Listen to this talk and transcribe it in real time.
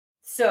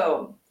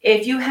So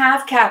if you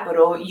have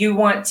capital, you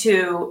want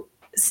to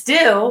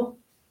still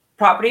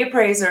property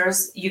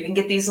appraisers, you can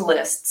get these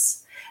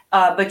lists,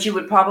 but you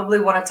would probably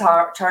want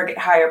to target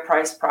higher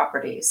priced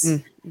properties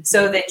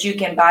so that you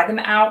can buy them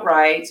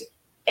outright,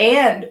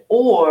 and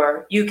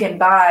or you can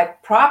buy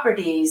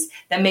properties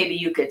that maybe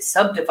you could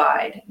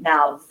subdivide.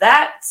 Now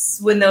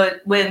that's when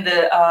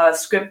the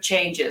script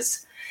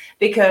changes,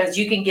 because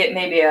you can get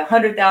maybe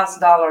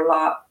 $100,000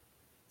 lot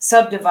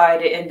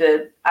subdivided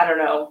into, I don't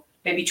know,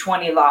 maybe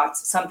 20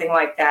 lots, something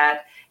like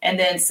that, and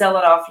then sell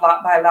it off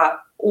lot by lot,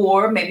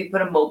 or maybe put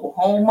a mobile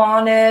home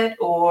on it,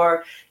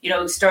 or,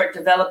 start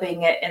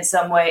developing it in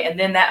some way. And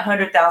then that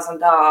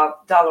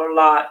 $100,000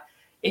 lot,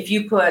 if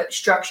you put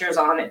structures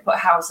on it, put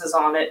houses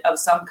on it of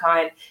some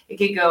kind, it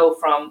could go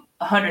from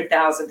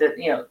 100,000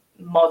 to,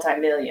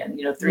 multi-million,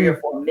 3 or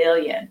 4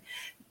 million.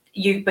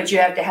 But you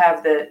have to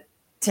have the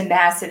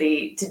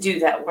tenacity to do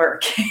that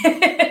work.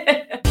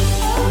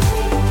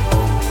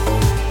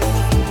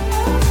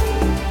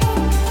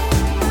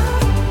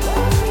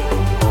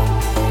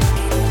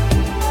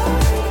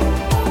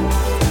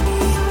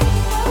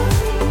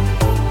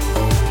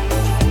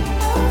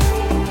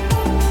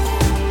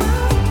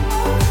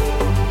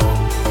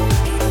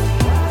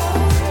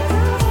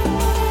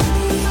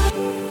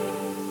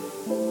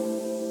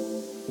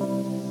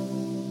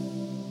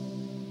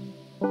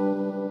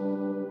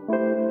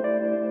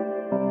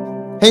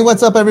 Hey,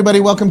 what's up, everybody?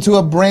 Welcome to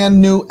a brand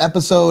new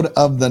episode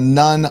of the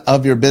None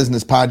of Your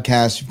Business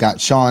podcast. You've got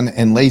Sean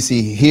and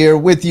Lacey here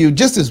with you,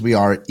 just as we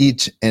are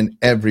each and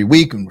every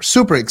week. And we're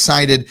super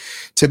excited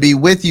to be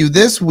with you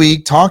this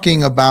week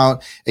talking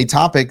about a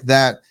topic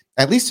that,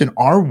 at least in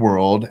our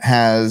world,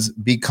 has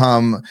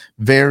become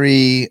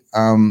very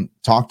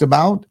talked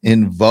about,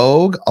 in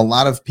vogue. A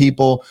lot of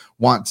people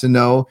want to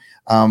know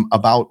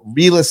about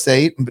real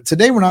estate. But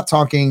today we're not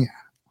talking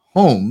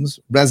homes,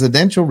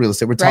 residential real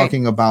estate. We're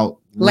talking about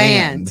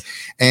land.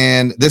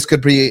 And this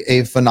could be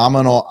a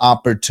phenomenal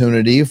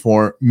opportunity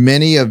for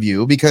many of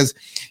you because,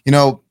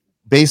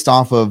 based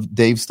off of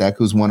Dave Steck,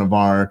 who's one of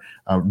our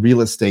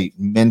real estate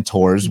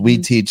mentors, we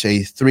teach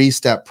a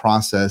 3-step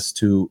process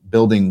to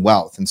building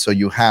wealth. And so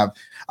you have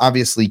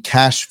obviously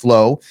cash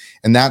flow,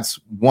 and that's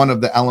one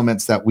of the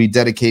elements that we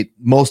dedicate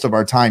most of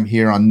our time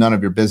here on None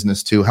of Your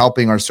Business to,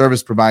 helping our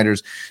service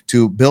providers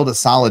to build a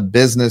solid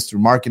business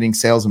through marketing,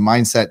 sales, and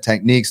mindset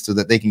techniques so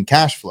that they can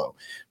cash flow.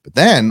 But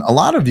then a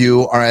lot of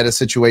you are at a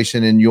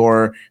situation in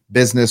your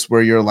business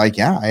where you're like,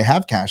 yeah, I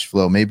have cash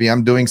flow. Maybe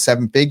I'm doing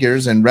 7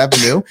 figures in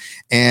revenue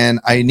and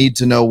I need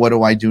to know, what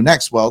do I do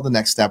next? Well, the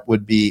next step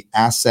would be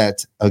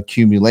asset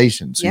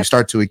accumulation. So you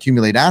start to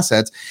accumulate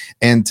assets,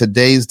 and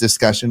today's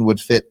discussion would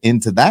fit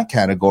into that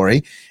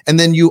category. And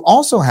then you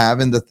also have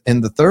in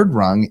the third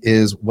rung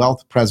is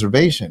wealth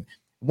preservation.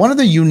 One of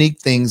the unique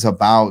things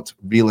about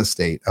real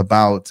estate,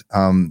 about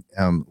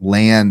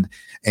land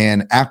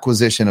and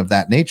acquisition of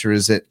that nature,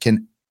 is it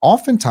can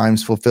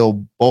oftentimes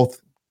fulfill both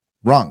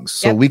rungs.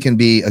 So we can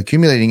be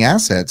accumulating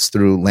assets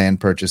through land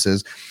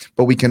purchases,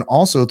 but we can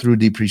also, through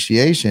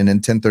depreciation and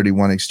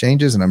 1031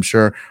 exchanges, and I'm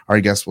sure our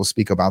guests will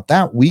speak about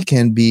that, we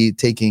can be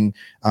taking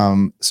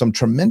some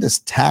tremendous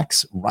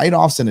tax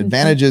write-offs and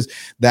advantages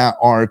that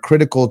are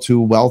critical to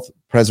wealth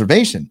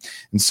preservation.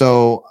 And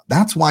so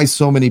that's why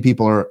so many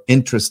people are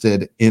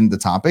interested in the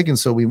topic. And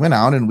so we went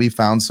out and we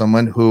found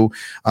someone who,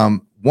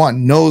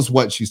 1, knows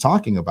what she's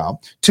talking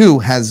about, 2,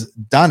 has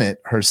done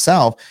it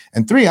herself,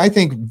 and 3, I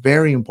think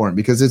very important,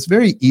 because it's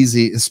very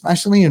easy,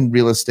 especially in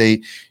real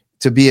estate,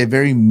 to be a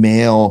very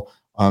male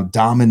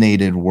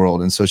dominated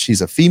world. And so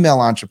she's a female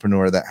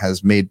entrepreneur that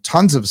has made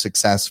tons of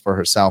success for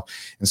herself.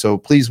 And so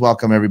please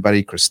welcome,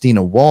 everybody,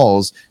 Christina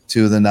Walls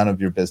to the None of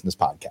Your Business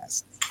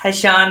podcast. Hi,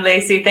 Sean,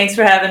 Lacey. Thanks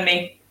for having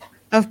me.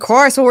 Of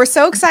course. Well, we're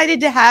so excited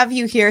to have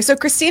you here. So,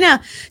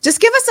 Christina, just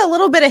give us a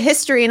little bit of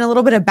history and a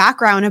little bit of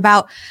background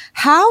about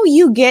how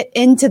you get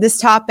into this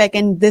topic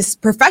and this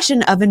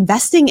profession of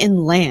investing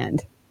in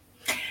land.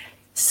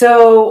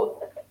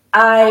 So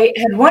I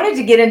had wanted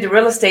to get into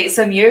real estate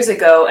some years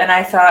ago, and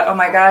I thought, oh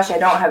my gosh, I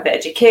don't have the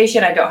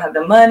education. I don't have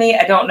the money.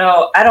 I don't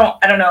know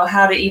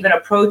how to even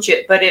approach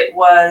it, but it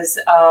was,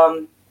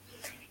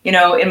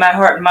 in my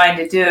heart and mind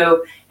to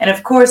do. And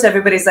of course,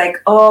 everybody's like,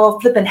 oh,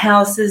 flipping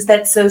houses,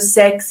 that's so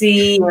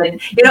sexy, and,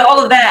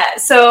 all of that.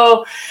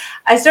 So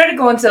I started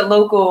going to a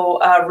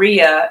local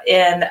RIA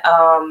in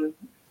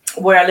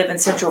where I live in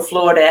Central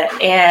Florida.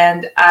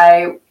 And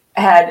I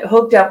had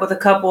hooked up with a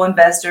couple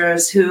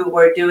investors who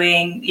were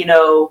doing,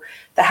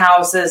 the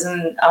houses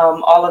and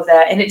all of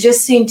that. And it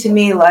just seemed to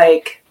me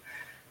like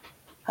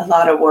a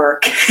lot of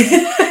work.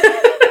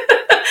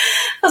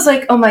 I was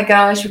like, oh my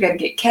gosh, we got to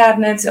get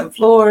cabinets and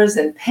floors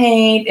and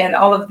paint and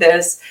all of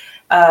this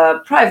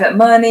private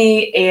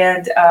money.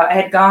 And I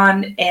had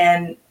gone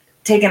and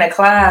taken a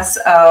class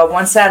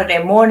one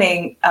Saturday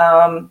morning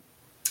on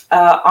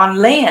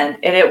land.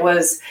 And it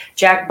was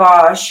Jack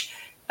Bosch,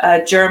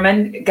 a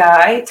German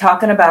guy,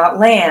 talking about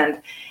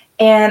land.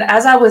 And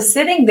as I was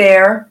sitting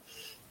there,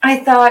 I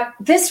thought,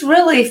 this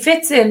really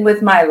fits in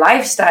with my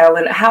lifestyle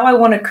and how I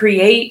want to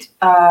create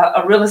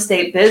a real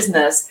estate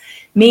business.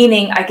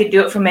 meaning I could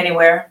do it from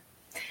anywhere.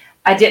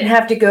 I didn't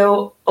have to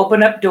go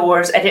open up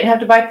doors. I didn't have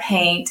to buy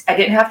paint. I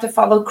didn't have to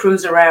follow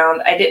crews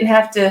around. I didn't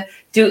have to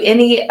do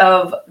any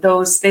of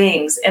those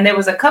things. And there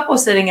was a couple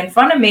sitting in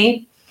front of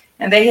me,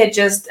 and they had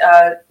just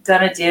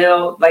done a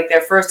deal, like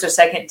their first or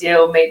second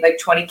deal, made like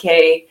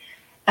 $20K.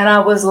 And I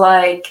was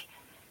like,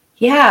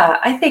 yeah,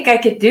 I think I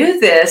could do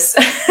this.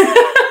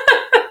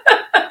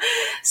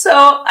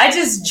 So I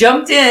just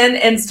jumped in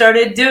and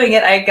started doing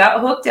it. I got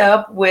hooked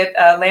up with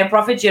a land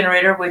profit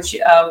generator, which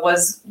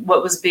was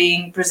what was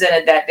being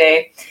presented that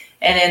day.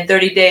 And in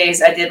 30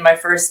 days, I did my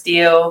first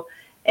deal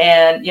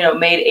and,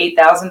 made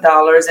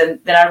 $8,000. And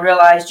then I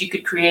realized you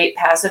could create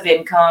passive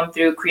income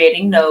through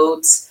creating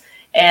notes.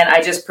 And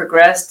I just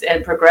progressed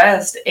and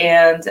progressed.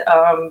 And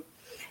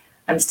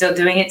I'm still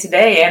doing it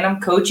today. And I'm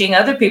coaching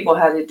other people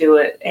how to do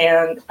it.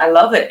 And I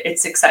love it.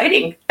 It's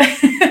exciting.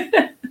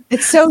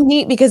 It's so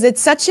neat because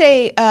it's such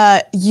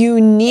a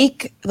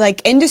unique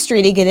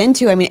industry to get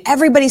into. I mean,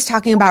 everybody's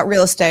talking about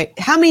real estate.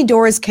 How many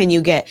doors can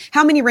you get?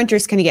 How many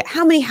renters can you get?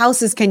 How many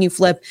houses can you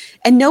flip?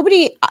 And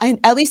nobody,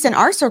 at least in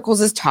our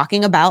circles, is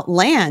talking about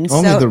land.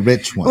 Only the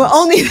rich ones. Well,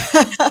 only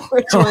the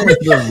rich ones.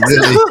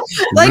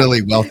 the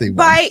really wealthy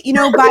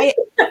ones.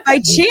 By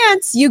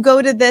chance, you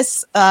go to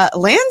this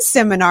land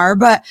seminar,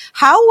 but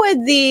how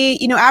would the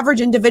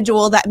average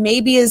individual that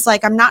maybe is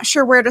like, I'm not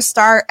sure where to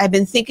start. I've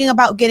been thinking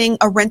about getting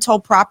a rental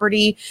property.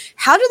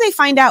 How do they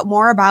find out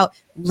more about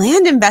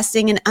land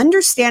investing and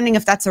understanding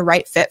if that's a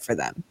right fit for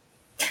them?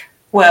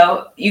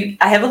 Well,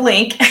 I have a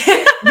link.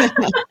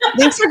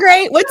 Links are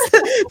great.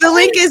 The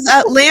link is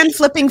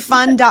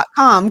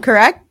landflippingfund.com,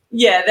 correct?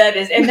 Yeah, that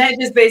is. And that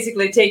just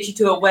basically takes you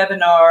to a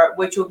webinar,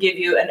 which will give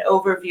you an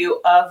overview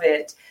of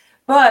it.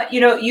 But,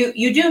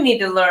 you do need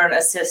to learn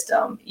a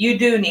system. You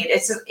do need,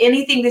 it's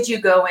anything that you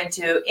go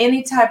into,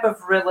 any type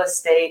of real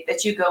estate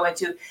that you go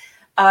into.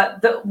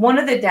 One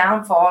of the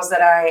downfalls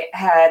that I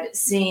had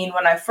seen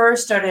when I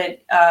first started,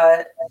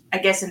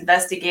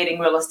 investigating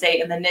real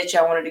estate and the niche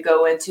I wanted to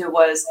go into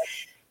was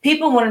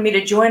people wanted me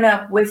to join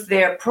up with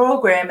their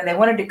program and they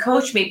wanted to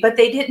coach me, but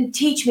they didn't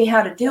teach me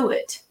how to do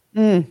it.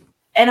 And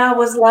I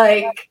was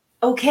like,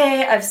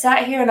 okay, I've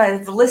sat here and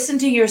I've listened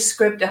to your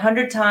script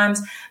 100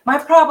 times. My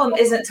problem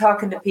isn't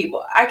talking to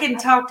people. I can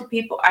talk to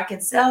people. I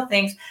can sell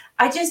things.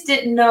 I just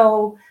didn't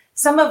know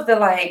some of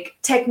the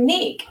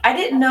technique. I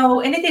didn't know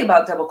anything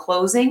about double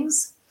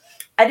closings.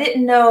 I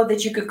didn't know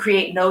that you could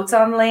create notes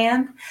on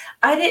land.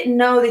 I didn't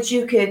know that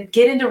you could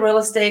get into real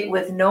estate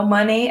with no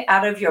money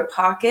out of your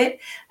pocket.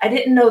 I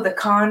didn't know the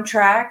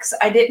contracts.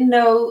 I didn't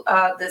know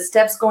the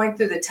steps going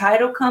through the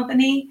title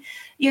company.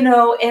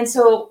 And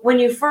so when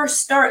you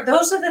first start,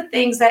 those are the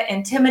things that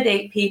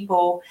intimidate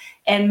people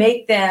and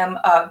make them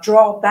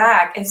draw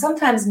back and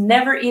sometimes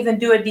never even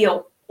do a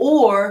deal,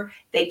 or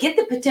they get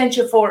the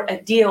potential for a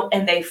deal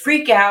and they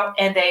freak out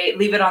and they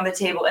leave it on the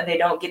table and they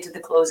don't get to the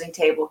closing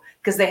table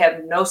because they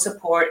have no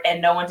support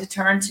and no one to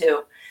turn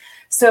to.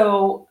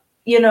 So,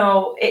 you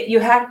do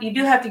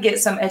have to get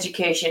some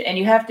education and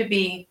you have to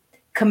be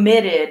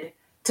committed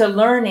to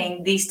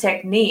learning these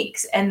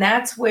techniques. And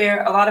that's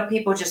where a lot of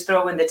people just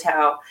throw in the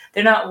towel.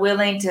 They're not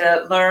willing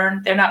to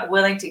learn. They're not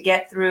willing to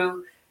get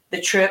through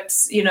the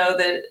trips,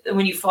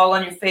 when you fall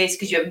on your face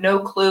because you have no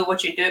clue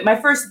what you're doing. My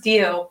first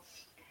deal,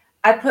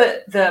 I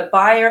put the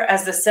buyer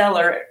as the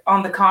seller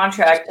on the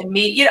contract and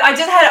me, I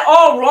just had it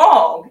all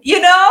wrong,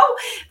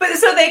 but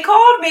so they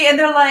called me and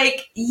they're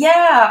like,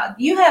 yeah,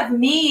 you have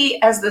me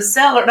as the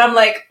seller. And I'm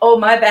like, oh,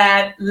 my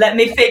bad. Let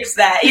me fix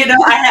that.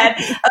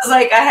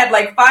 I had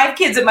like 5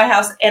 kids in my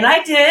house and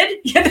I did,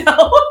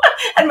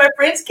 and my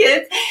friends'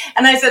 kids.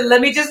 And I said,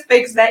 let me just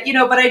fix that,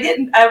 but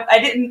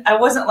I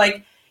wasn't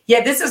like,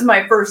 yeah, this is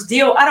my first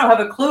deal. I don't have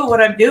a clue what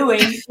I'm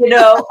doing.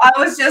 I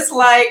was just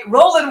like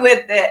rolling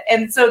with it.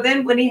 And so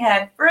then when he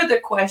had further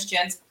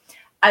questions,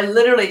 I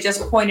literally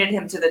just pointed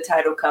him to the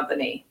title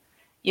company,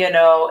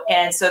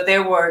 and so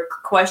there were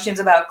questions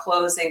about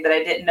closing that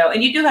I didn't know.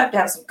 And you do have to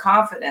have some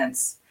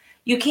confidence.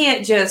 You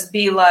can't just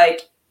be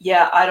like,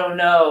 yeah, I don't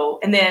know.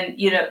 And then,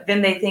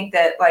 then they think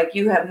that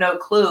you have no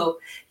clue.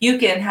 You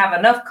can have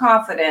enough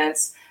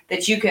confidence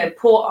that you can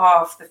pull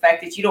off the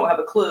fact that you don't have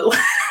a clue.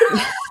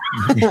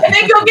 And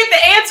then go get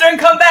the answer and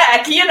come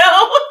back,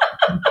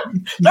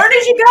 Learn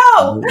as you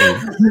go.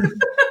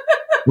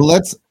 Well,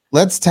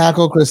 let's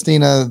tackle,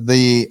 Christina,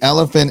 the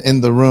elephant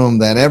in the room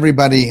that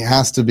everybody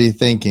has to be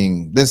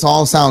thinking. This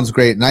all sounds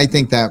great. And I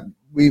think that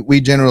we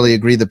generally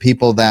agree the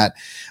people that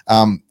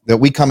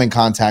we come in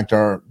contact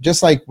are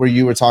just like where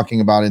you were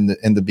talking about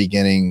in the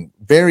beginning,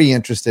 very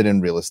interested in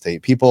real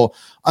estate. People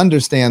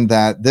understand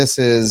that this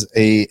is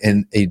a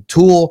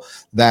tool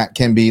that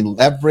can be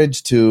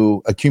leveraged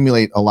to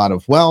accumulate a lot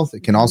of wealth.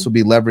 It can also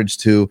be leveraged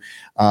to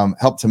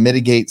help to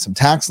mitigate some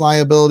tax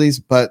liabilities.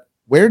 But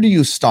where do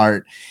you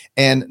start?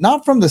 And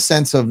not from the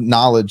sense of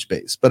knowledge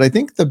base, but I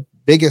think the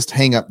biggest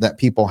hang up that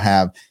people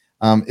have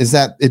is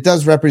that it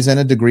does represent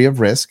a degree of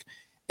risk.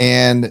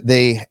 And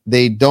they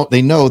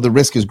know the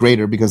risk is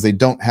greater because they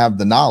don't have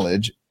the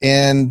knowledge.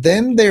 And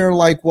then they're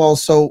like, well,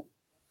 so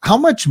how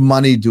much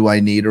money do I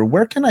need, or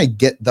where can I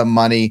get the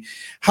money?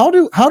 How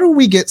do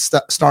we get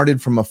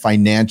started from a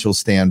financial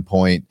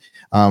standpoint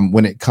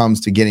when it comes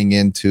to getting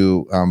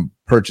into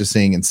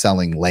purchasing and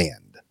selling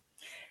land?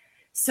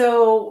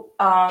 So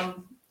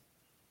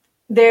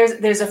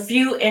there's a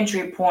few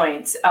entry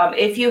points.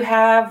 If you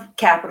have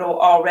capital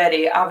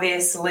already,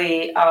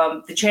 obviously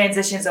the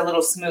transition is a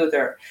little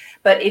smoother.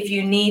 But if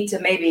you need to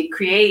maybe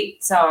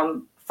create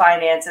some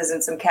finances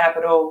and some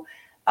capital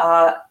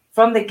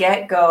from the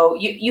get-go,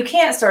 you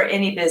can't start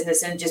any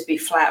business and just be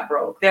flat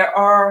broke. There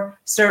are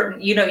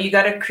certain, you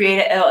got to create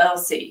an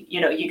LLC.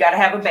 You got to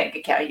have a bank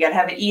account. You got to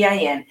have an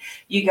EIN.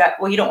 You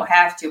don't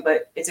have to,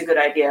 but it's a good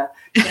idea.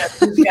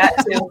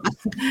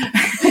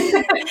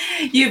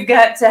 You've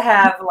got to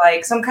have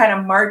like some kind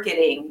of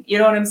marketing. You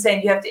know what I'm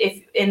saying? You have to,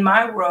 if in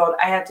my world,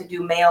 I had to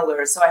do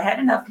mailers. So I had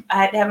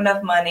to have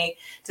enough money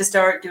to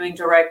start doing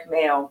direct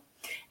mail.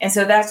 And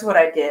so that's what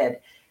I did.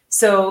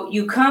 So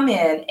you come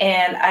in,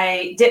 and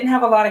I didn't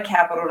have a lot of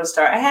capital to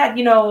start. I had,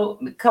 a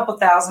couple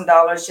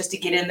 $1,000s just to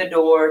get in the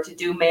door, to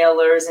do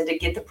mailers and to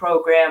get the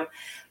program.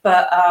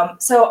 But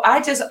so I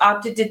just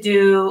opted to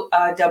do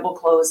double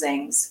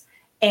closings,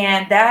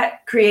 and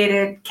that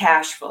created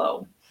cash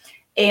flow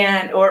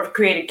or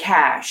created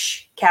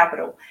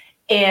capital.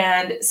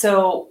 And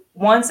so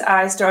once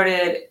I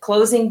started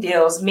closing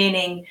deals,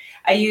 meaning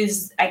I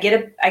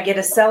get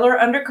a seller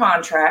under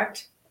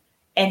contract,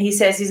 and he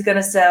says he's going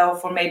to sell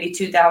for maybe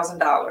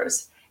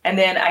 $2,000. And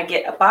then I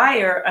get a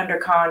buyer under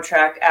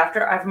contract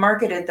after I've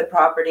marketed the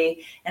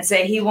property and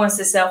say he wants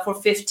to sell for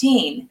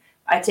 $15,000.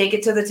 I take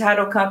it to the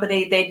title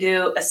company. They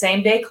do a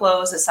same day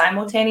close, a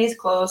simultaneous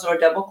close, or a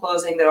double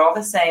closing. They're all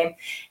the same.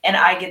 And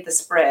I get the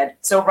spread.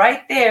 So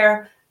right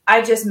there,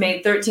 I just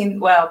made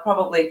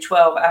probably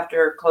 12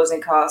 after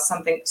closing costs,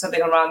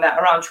 something around that,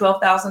 around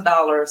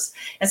 $12,000.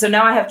 And so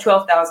now I have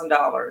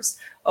 $12,000.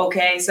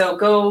 Okay. So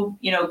go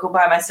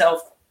buy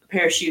myself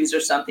pair of shoes or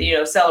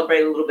something,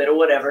 celebrate a little bit or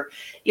whatever.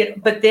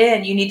 But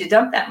then you need to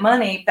dump that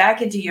money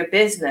back into your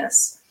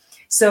business.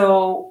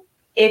 So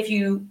if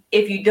you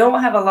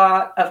don't have a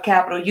lot of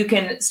capital, you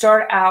can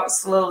start out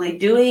slowly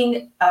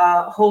doing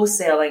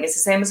wholesaling. It's the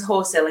same as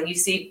wholesaling. You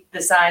see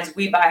the signs,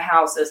 we buy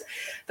houses.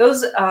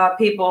 Those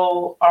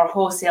people are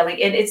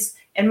wholesaling. And it's,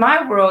 in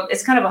my world,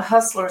 it's kind of a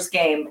hustler's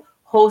game,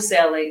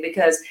 wholesaling,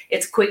 because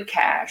it's quick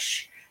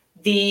cash.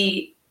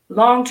 The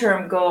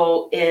long-term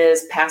goal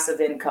is passive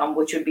income,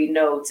 which would be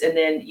notes, and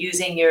then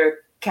using your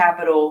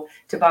capital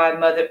to buy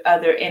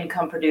other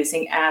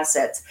income-producing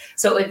assets.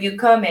 So if you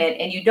come in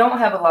and you don't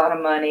have a lot of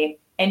money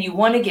and you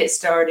want to get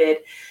started,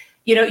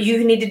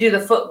 you need to do the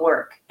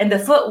footwork. And the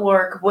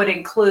footwork would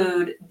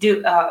include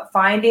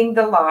finding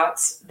the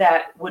lots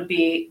that would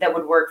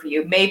work for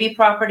you. Maybe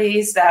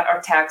properties that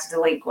are tax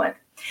delinquent.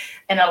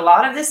 And a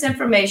lot of this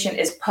information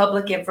is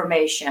public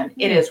information.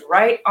 It is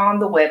right on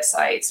the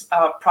websites,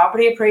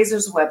 property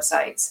appraisers'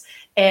 websites.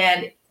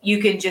 And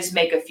you can just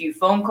make a few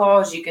phone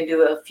calls. You can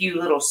do a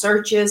few little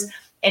searches,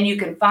 and you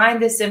can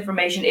find this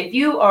information. If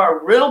you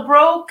are real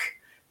broke,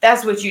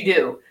 that's what you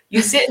do.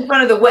 You sit in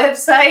front of the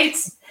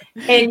websites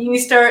and you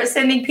start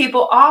sending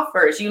people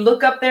offers. You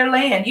look up their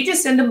land. You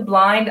just send them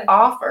blind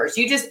offers.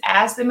 You just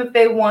ask them if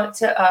they want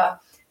to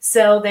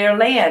sell their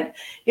land,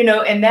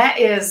 and that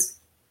is,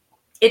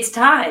 it's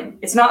time.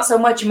 It's not so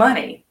much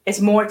money.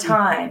 It's more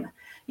time,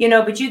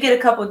 but you get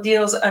a couple of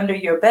deals under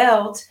your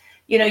belt.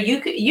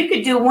 You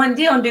could do one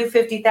deal and do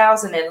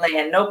 50,000 in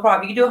land. No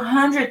problem. You do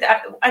 100.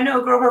 I know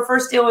a girl, her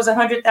first deal was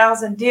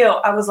 100,000 deal.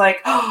 I was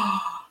like,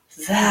 oh,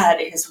 that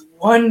is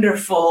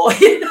wonderful.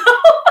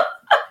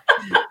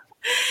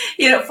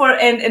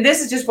 And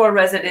this is just for a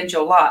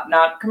residential lot,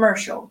 not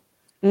commercial.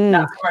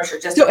 Not commercial.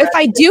 Just so if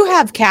I do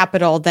have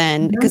capital,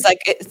 then because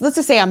let's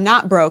just say I'm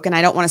not broke and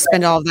I don't want to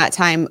spend all of that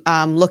time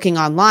looking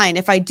online.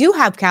 If I do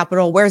have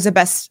capital, where's the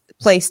best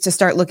place to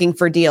start looking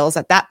for deals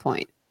at that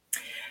point?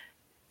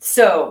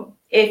 So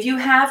if you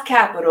have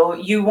capital,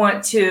 you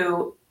want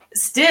to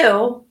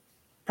still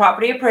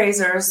property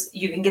appraisers.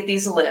 You can get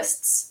these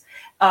lists,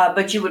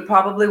 but you would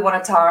probably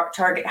want to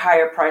target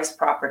higher priced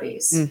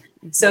properties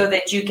so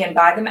that you can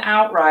buy them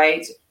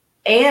outright.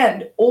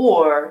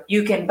 Or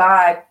you can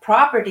buy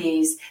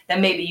properties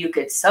that maybe you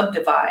could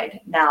subdivide.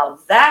 Now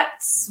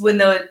that's when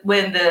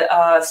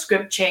the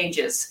script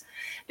changes,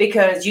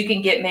 because you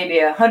can get maybe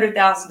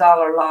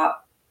 $100,000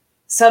 lot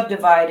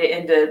subdivided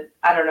into,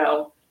 I don't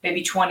know,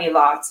 maybe 20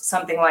 lots,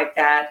 something like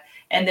that,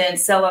 and then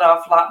sell it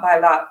off lot by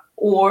lot,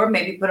 or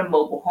maybe put a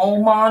mobile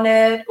home on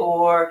it,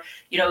 or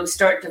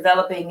start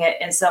developing it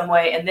in some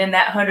way, and then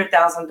that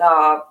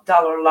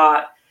 $100,000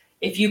 lot,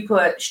 if you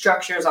put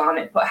structures on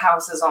it, put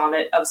houses on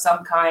it of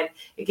some kind,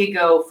 it could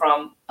go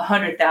from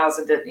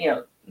 100,000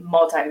 to,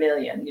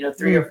 multi-million,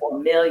 3 or 4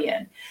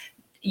 million.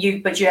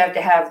 But you have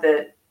to have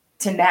the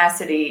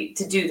tenacity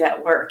to do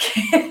that work.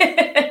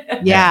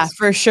 Yeah,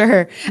 for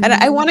sure. And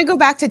I want to go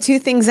back to two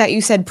things that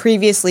you said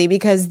previously,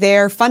 because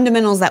they're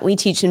fundamentals that we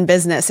teach in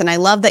business. And I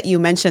love that you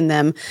mentioned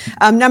them.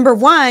 Number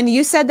one,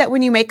 you said that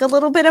when you make a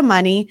little bit of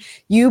money,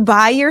 you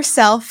buy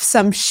yourself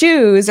some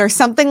shoes or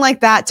something like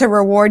that to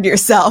reward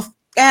yourself.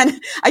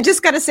 And I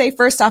just got to say,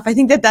 first off, I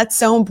think that that's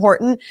so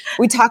important.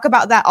 We talk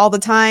about that all the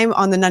time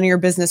on the None of Your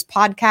Business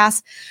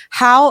podcast,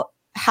 how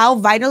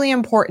vitally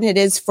important it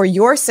is for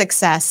your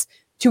success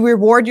to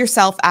reward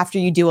yourself after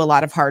you do a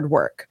lot of hard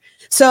work.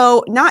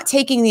 So not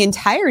taking the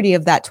entirety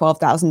of that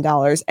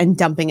 $12,000 and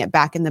dumping it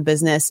back in the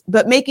business,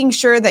 but making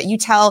sure that you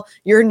tell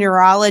your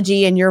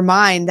neurology and your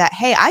mind that,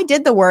 hey, I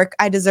did the work.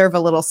 I deserve a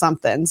little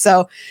something.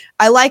 So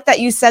I like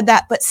that you said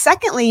that. But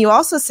secondly, you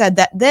also said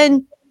that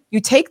then you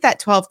take that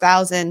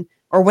 12,000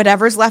 or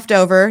whatever's left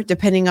over,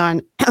 depending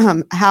on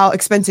how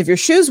expensive your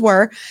shoes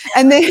were,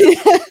 and then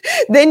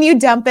then you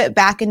dump it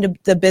back into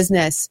the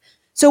business.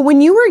 So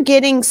when you were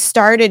getting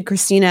started,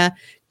 Christina,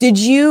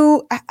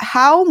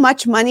 how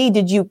much money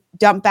did you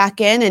dump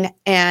back in,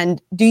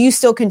 and do you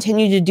still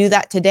continue to do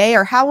that today?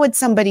 Or how would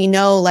somebody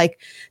know, like,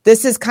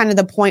 this is kind of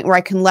the point where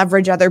I can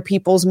leverage other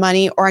people's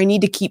money, or I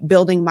need to keep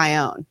building my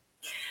own?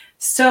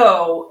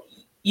 So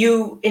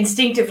you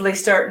instinctively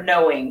start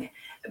knowing,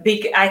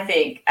 I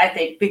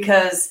think,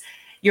 because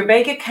your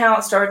bank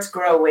account starts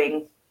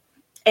growing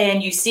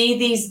and you see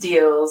these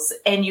deals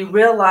and you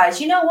realize,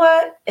 you know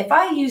what, if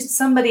I used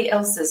somebody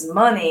else's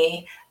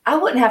money, I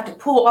wouldn't have to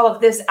pull all of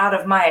this out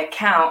of my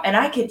account, and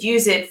I could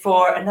use it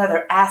for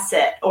another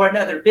asset or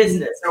another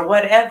business or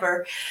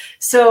whatever.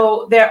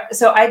 So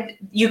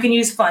you can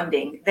use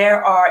funding.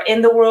 There are,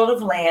 in the world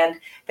of land,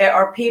 there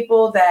are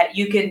people that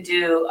you can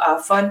do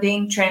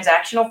funding,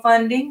 transactional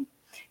funding.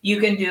 You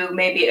can do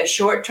maybe a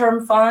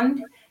short-term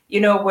fund,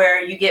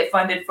 where you get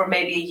funded for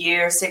maybe a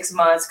year, 6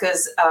 months,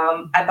 because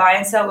I buy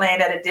and sell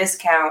land at a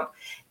discount.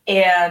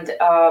 And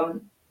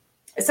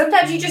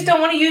sometimes you just don't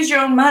want to use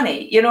your own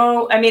money.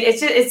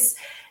 It's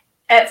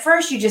at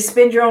first you just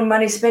spend your own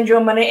money,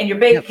 and your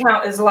bank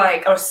account is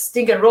like a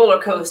stinking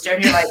roller coaster.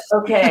 And you're like,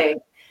 okay,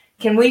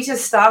 can we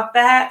just stop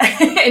that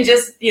and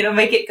just,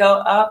 make it go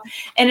up?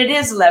 And it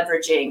is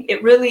leveraging.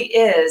 It really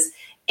is.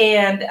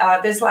 And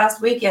this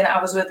last weekend,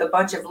 I was with a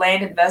bunch of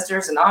land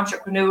investors and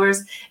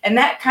entrepreneurs, and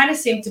that kind of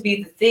seemed to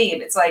be the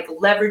theme. It's like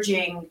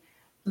leveraging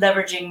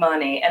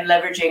money and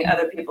leveraging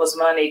other people's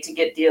money to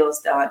get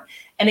deals done.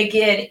 And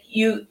again,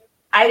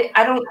 I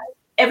don't.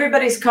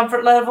 Everybody's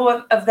comfort level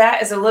of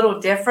that is a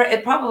little different.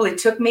 It probably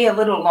took me a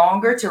little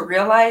longer to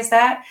realize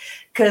that,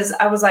 because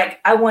I was like,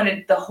 I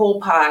wanted the whole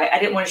pie. I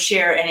didn't want to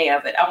share any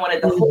of it. I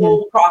wanted the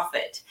whole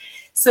profit.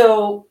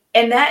 So.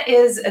 And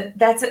that's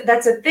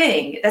a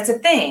thing. That's a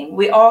thing.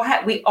 We all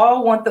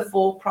want the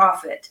full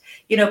profit,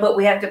 but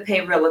we have to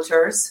pay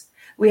realtors.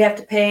 We have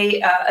to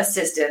pay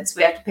assistants.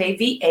 We have to pay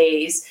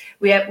VAs.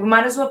 We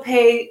might as well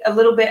pay a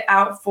little bit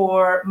out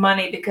for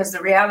money, because the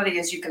reality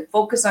is you can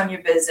focus on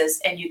your business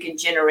and you can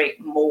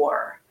generate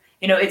more.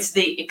 It's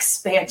the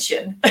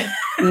expansion.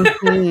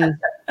 Mm-hmm.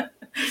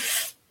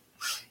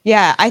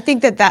 Yeah, I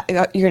think that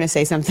you're going to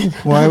say something.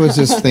 Well, I was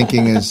just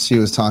thinking as she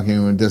was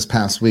talking this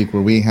past week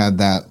where we had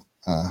that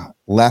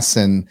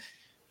lesson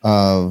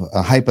of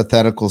a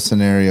hypothetical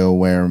scenario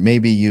where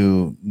maybe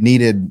you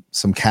needed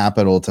some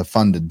capital to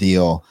fund a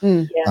deal,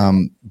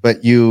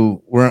 but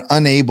you were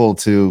unable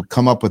to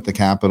come up with the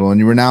capital, and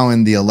you were now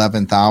in the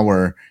 11th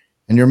hour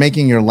and you're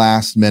making your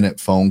last minute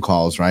phone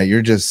calls, right?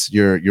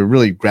 You're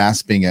really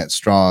grasping at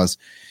straws.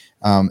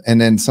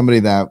 And then somebody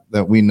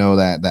that we know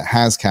that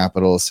has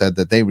capital said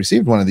that they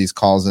received one of these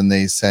calls, and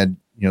they said,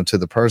 to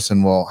the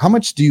person, well, how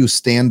much do you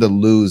stand to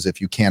lose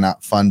if you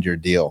cannot fund your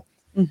deal?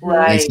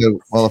 Right. And I said,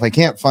 well, if I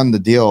can't fund the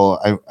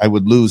deal, I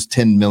would lose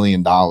 $10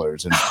 million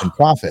in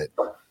profit.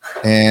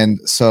 And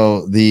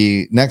so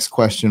the next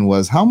question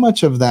was, how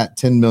much of that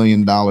 $10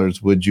 million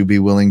would you be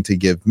willing to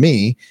give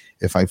me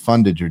if I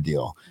funded your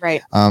deal?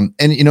 Right. And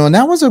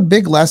that was a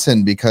big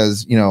lesson,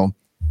 because,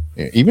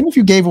 even if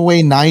you gave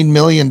away $9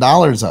 million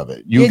of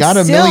it, you got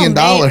 $1 million.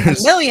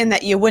 $1 million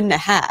that you wouldn't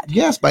have had.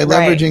 Yes, by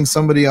leveraging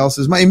somebody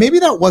else's money. Maybe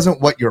that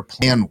wasn't what your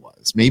plan was.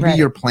 Maybe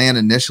your plan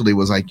initially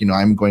was like,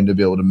 I'm going to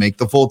be able to make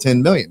the full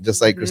 10 million,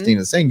 just like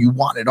Christina's saying, you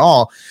want it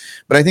all.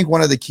 But I think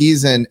one of the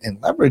keys in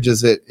leverage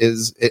is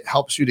it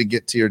helps you to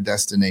get to your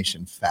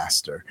destination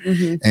faster.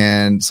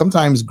 And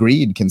sometimes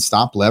greed can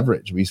stop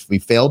leverage. We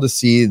fail to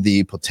see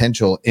the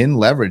potential in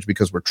leverage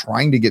because we're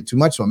trying to get too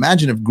much. So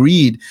imagine if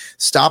greed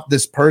stopped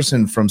this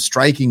person from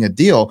striking a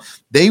deal,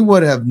 they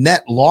would have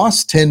net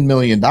lost $10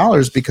 million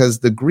because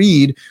the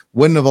greed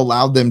wouldn't have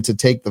allowed them to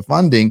take the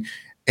funding.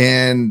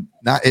 And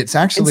it's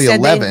actually Instead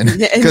 11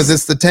 because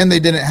it's the 10 they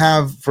didn't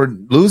have for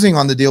losing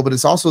on the deal, but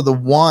it's also the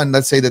one,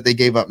 let's say that they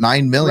gave up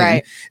 9 million.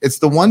 Right. It's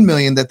the 1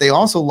 million that they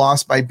also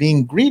lost by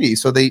being greedy.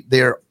 So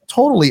they're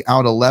totally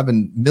out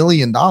 $11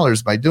 million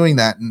by doing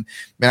that. And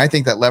I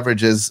think that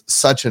leverage is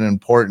such an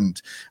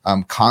important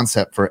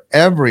concept for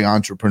every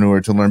entrepreneur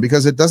to learn,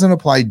 because it doesn't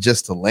apply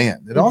just to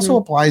land. It also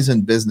applies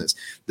in business.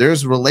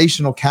 There's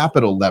relational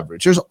capital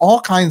leverage. There's all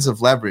kinds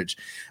of leverage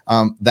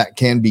that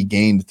can be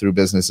gained through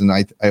business. And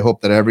I hope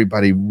that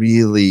everybody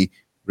really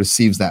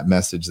receives that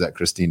message that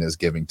Christina is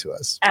giving to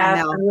us.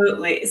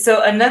 Absolutely.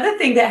 So another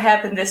thing that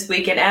happened this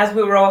week, and as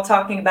we were all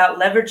talking about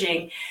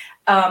leveraging,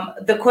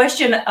 the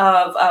question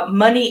of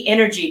money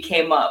energy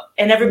came up,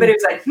 and everybody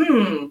was like,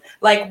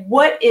 like,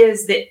 what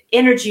is the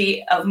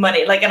energy of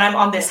money? Like, and I'm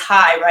on this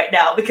high right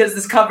now because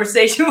this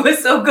conversation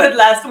was so good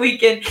last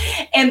weekend.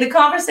 And the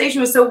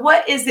conversation was, so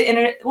what is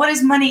what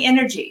is money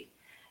energy?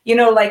 You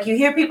know, like you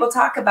hear people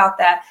talk about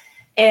that.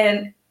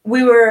 And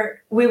we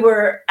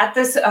were at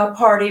this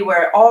party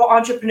where all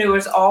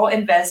entrepreneurs, all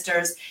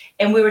investors,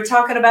 and we were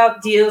talking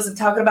about deals and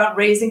talking about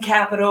raising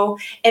capital,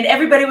 and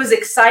everybody was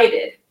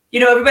excited. You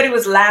know, everybody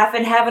was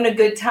laughing, having a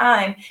good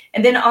time.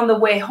 And then on the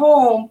way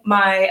home,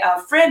 my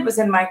friend was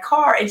in my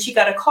car, and she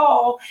got a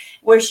call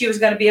where she was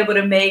going to be able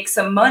to make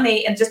some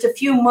money in just a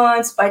few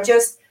months by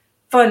just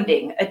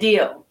funding a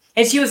deal.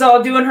 And she was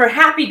all doing her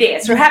happy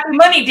dance, her happy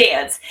money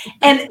dance.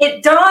 And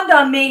it dawned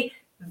on me,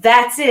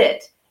 that's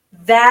it.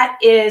 That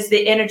is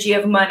the energy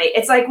of money.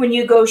 It's like when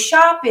you go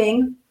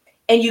shopping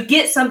and you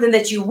get something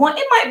that you want,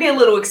 it might be a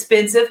little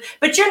expensive,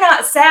 but you're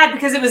not sad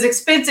because it was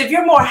expensive.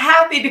 You're more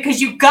happy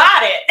because you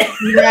got it.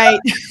 Right.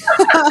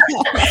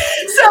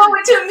 So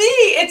to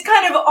me, it's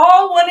kind of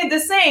all one and the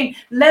same.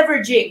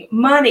 Leveraging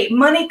money.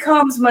 Money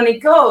comes, money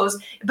goes.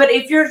 But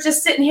if you're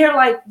just sitting here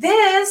like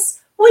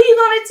this, what are you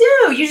going to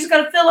do? You're just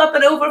going to fill up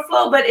and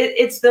overflow. But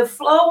it's the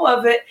flow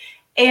of it.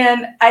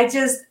 And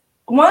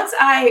once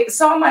I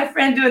saw my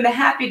friend doing the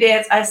happy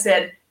dance, I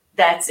said,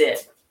 that's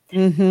it.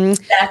 Mm-hmm.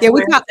 Yeah,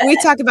 we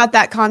talk about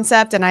that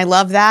concept, and I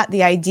love that,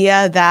 the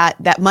idea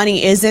that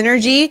money is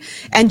energy,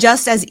 and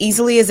just as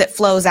easily as it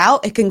flows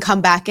out, it can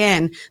come back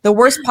in. The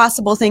worst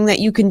possible thing that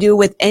you can do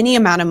with any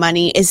amount of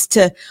money is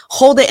to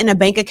hold it in a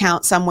bank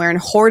account somewhere and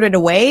hoard it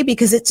away,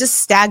 because it's just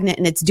stagnant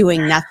and it's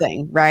doing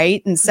nothing,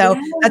 right? And so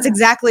that's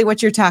exactly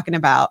what you're talking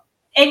about.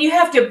 And you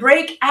have to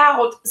break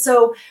out.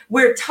 So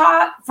we're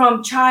taught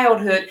from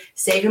childhood,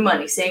 save your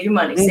money, save your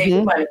money, save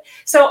your money.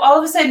 So all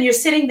of a sudden you're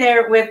sitting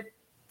there with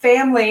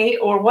family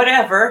or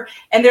whatever,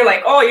 and they're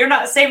like, oh, you're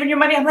not saving your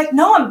money. I'm like,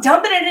 no, I'm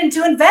dumping it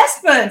into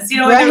investments, you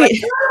know. Right. And they're like,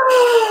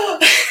 oh.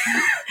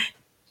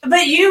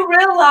 But you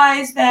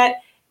realize that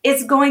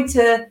it's going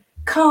to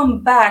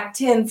come back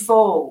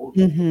tenfold.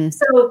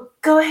 So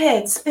go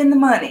ahead, spend the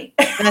money.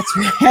 That's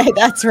right.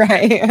 That's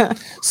right.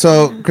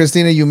 So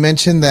Christina, you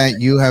mentioned that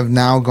you have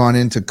now gone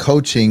into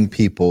coaching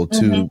people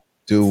to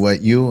do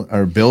what you,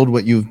 or build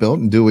what you've built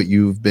and do what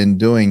you've been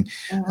doing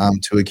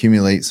to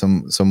accumulate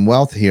some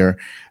wealth here.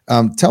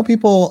 Tell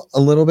people a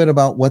little bit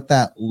about what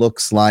that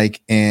looks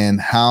like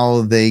and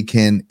how they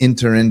can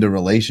enter into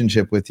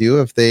relationship with you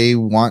if they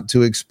want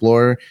to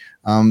explore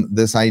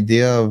this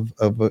idea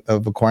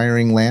of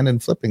acquiring land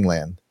and flipping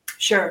land.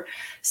 Sure.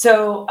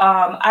 So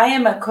I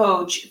am a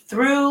coach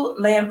through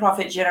Land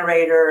Profit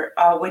Generator,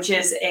 which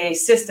is a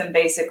system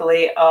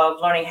basically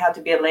of learning how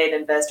to be a land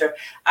investor.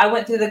 I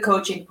went through the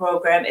coaching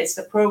program. It's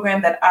the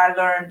program that I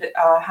learned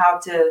how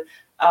to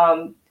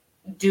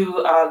do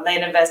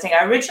land investing.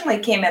 I originally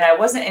came in, I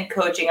wasn't in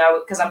coaching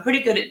because I'm pretty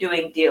good at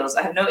doing deals.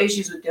 I have no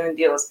issues with doing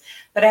deals,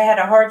 but I had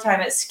a hard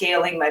time at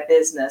scaling my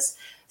business.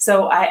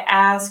 So I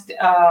asked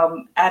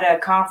at a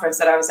conference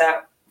that I was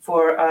at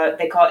for,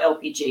 they call it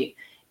LPG,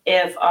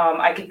 if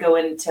I could go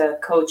into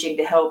coaching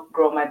to help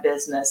grow my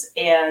business.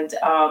 And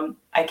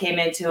I came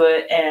into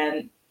it,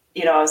 and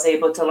I was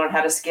able to learn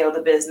how to scale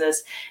the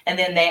business. And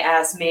then they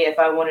asked me if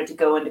I wanted to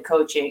go into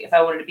coaching, if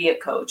I wanted to be a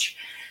coach.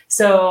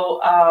 So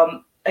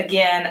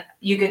again,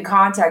 you can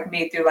contact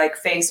me through like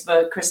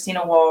Facebook,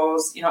 Christina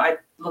Walls. I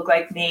look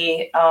like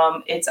me.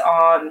 It's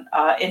on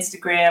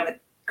Instagram.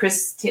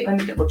 Let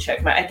me double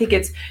check. I think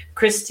it's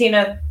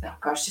Christina. Oh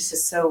gosh, this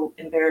is so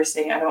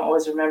embarrassing. I don't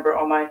always remember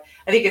I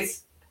think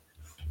it's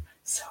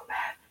so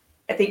bad.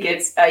 I think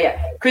it's,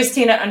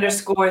 Christina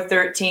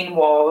 _13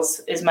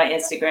 Walls is my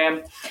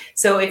Instagram.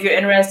 So if you're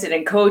interested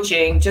in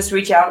coaching, just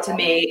reach out to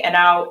me and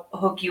I'll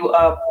hook you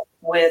up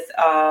with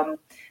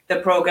the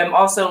program.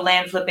 Also,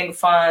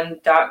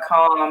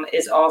 landflippingfund.com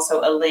is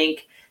also a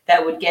link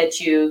that would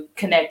get you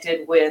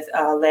connected with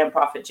Land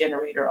Profit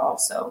Generator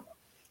also.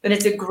 But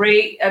it's a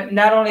great,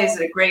 not only is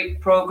it a great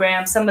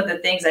program, some of the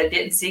things I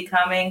didn't see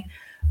coming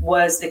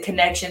was the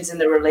connections and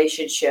the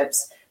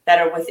relationships that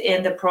are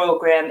within the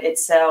program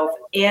itself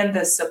and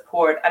the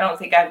support. I don't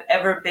think I've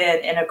ever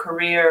been in a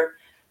career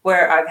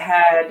where I've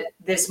had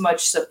this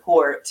much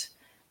support,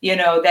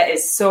 that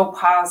is so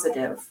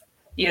positive,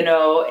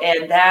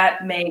 and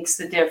that makes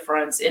the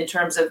difference in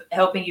terms of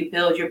helping you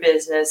build your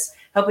business,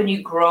 helping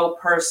you grow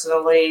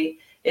personally.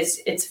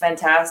 It's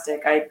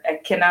fantastic. I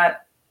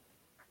cannot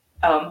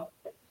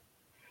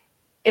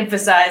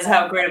emphasize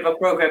how great of a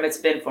program it's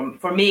been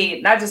for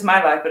me, not just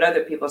my life, but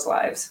other people's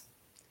lives.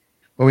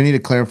 Well, we need to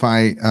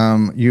clarify.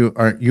 You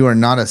are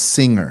not I a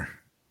singer.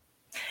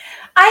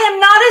 am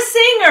not a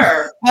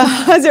singer.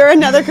 Is there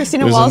another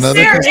Christina Walls?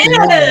 There is.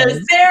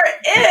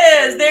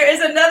 There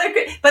is another.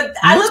 But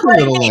I look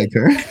like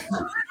her.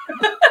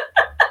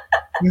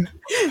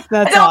 That's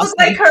I don't look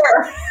like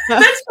her.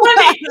 That's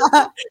funny.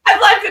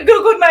 I've like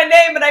Googled my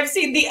name and I've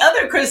seen the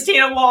other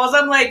Christina Walls.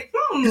 I'm like,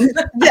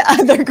 The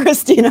other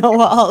Christina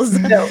Walls.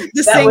 No,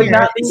 The that would singer.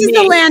 not be This is me.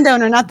 the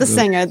landowner, not the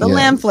singer. The Yeah.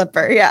 lamb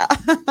flipper. Yeah.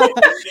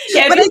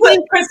 Yeah, But if you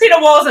put Christina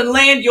Walls and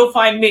land, you'll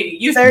find me.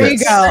 There you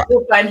go.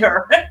 You'll find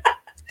her.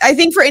 I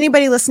think for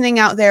anybody listening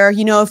out there,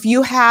 if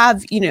you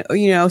have,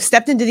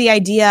 stepped into the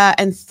idea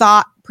and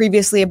thought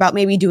previously about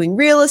maybe doing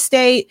real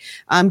estate,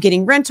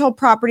 getting rental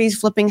properties,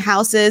 flipping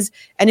houses.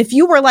 And if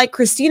you were like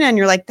Christina and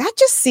you're like, that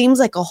just seems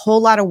like a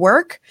whole lot of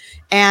work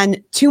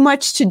and too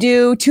much to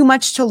do, too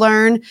much to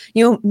learn,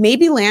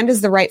 maybe land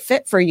is the right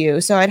fit for you.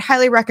 So I'd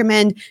highly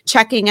recommend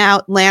checking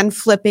out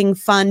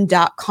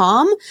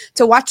landflippingfund.com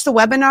to watch the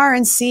webinar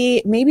and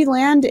see maybe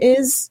land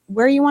is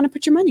where you want to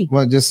put your money.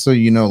 Well, just so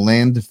you know,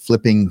 Land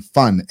Flipping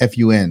Fun,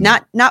 F-U-N.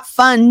 Not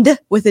fund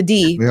with a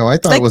D. I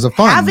thought it was a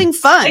fun. Having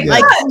fun. Yeah.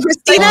 Like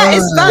Christina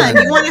is fun.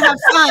 You want to have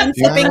fun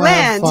flipping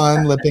land.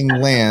 Fun flipping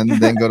land,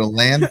 then go to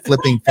Land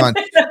Flipping Fun.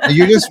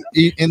 You're just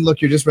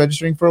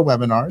registering for a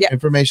webinar, Yep.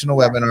 informational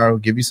webinar.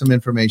 Will give you some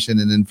information,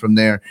 and then from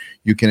there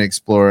you can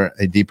explore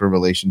a deeper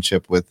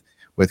relationship with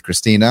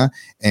Christina,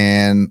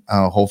 and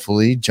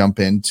hopefully jump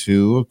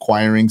into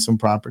acquiring some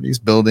properties,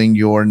 building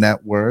your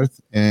net worth,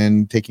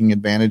 and taking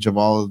advantage of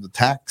all of the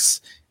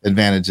tax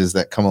advantages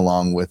that come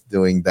along with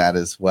doing that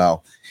as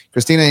well.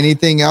 Christina,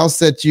 anything else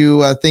that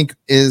you think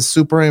is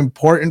super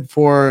important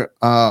for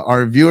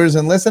our viewers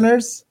and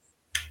listeners?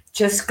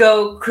 Just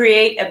go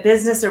create a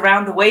business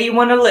around the way you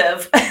want to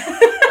live.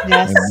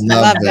 Yes, I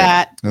love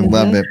that. I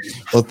love it.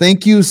 Well,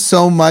 thank you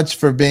so much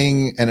for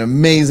being an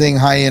amazing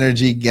high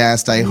energy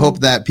guest. I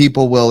hope that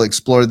people will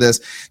explore this.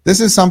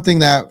 This is something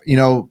that,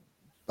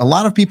 a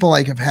lot of people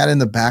have had in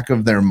the back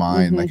of their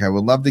mind. Like, I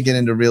would love to get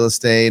into real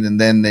estate,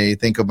 and then they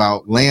think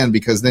about land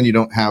because then you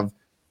don't have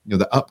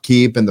the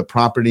upkeep and the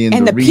property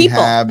and the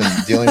rehab people.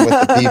 And dealing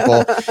with the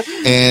people.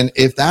 And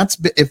if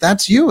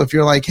that's you, if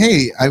you're like,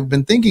 hey, I've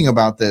been thinking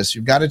about this,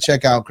 you've got to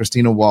check out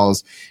Christina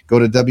Walls. Go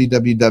to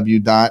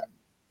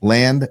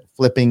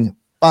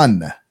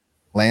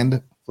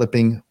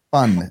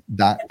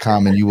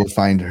landflippingfund.com and you will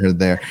find her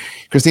there.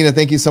 Christina,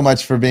 thank you so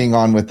much for being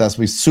on with us.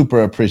 We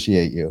super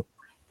appreciate you.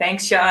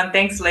 Thanks, Sean.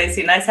 Thanks,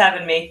 Lacey. Nice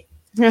having me.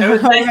 It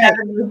was nice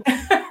having you.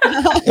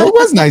 It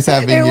was nice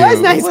having you. It was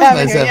nice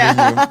having you.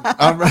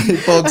 All right,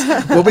 folks.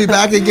 We'll be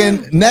back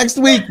again next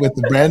week with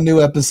a brand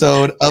new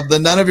episode of the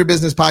None of Your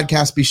Business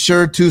podcast. Be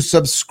sure to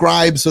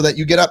subscribe so that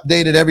you get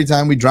updated every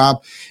time we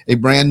drop a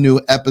brand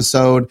new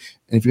episode.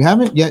 And if you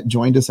haven't yet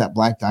joined us at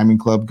Black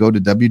Diamond Club, go to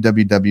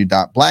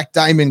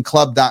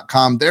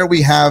www.blackdiamondclub.com. There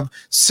we have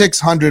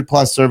 600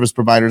 plus service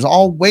providers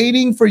all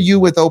waiting for you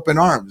with open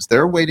arms.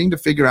 They're waiting to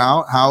figure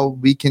out how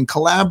we can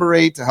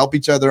collaborate to help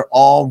each other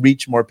all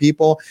reach more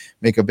people,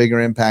 make a bigger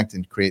impact,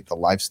 and create the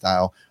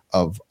lifestyle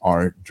of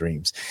our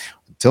dreams.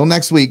 Until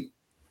next week,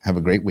 have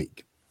a great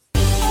week.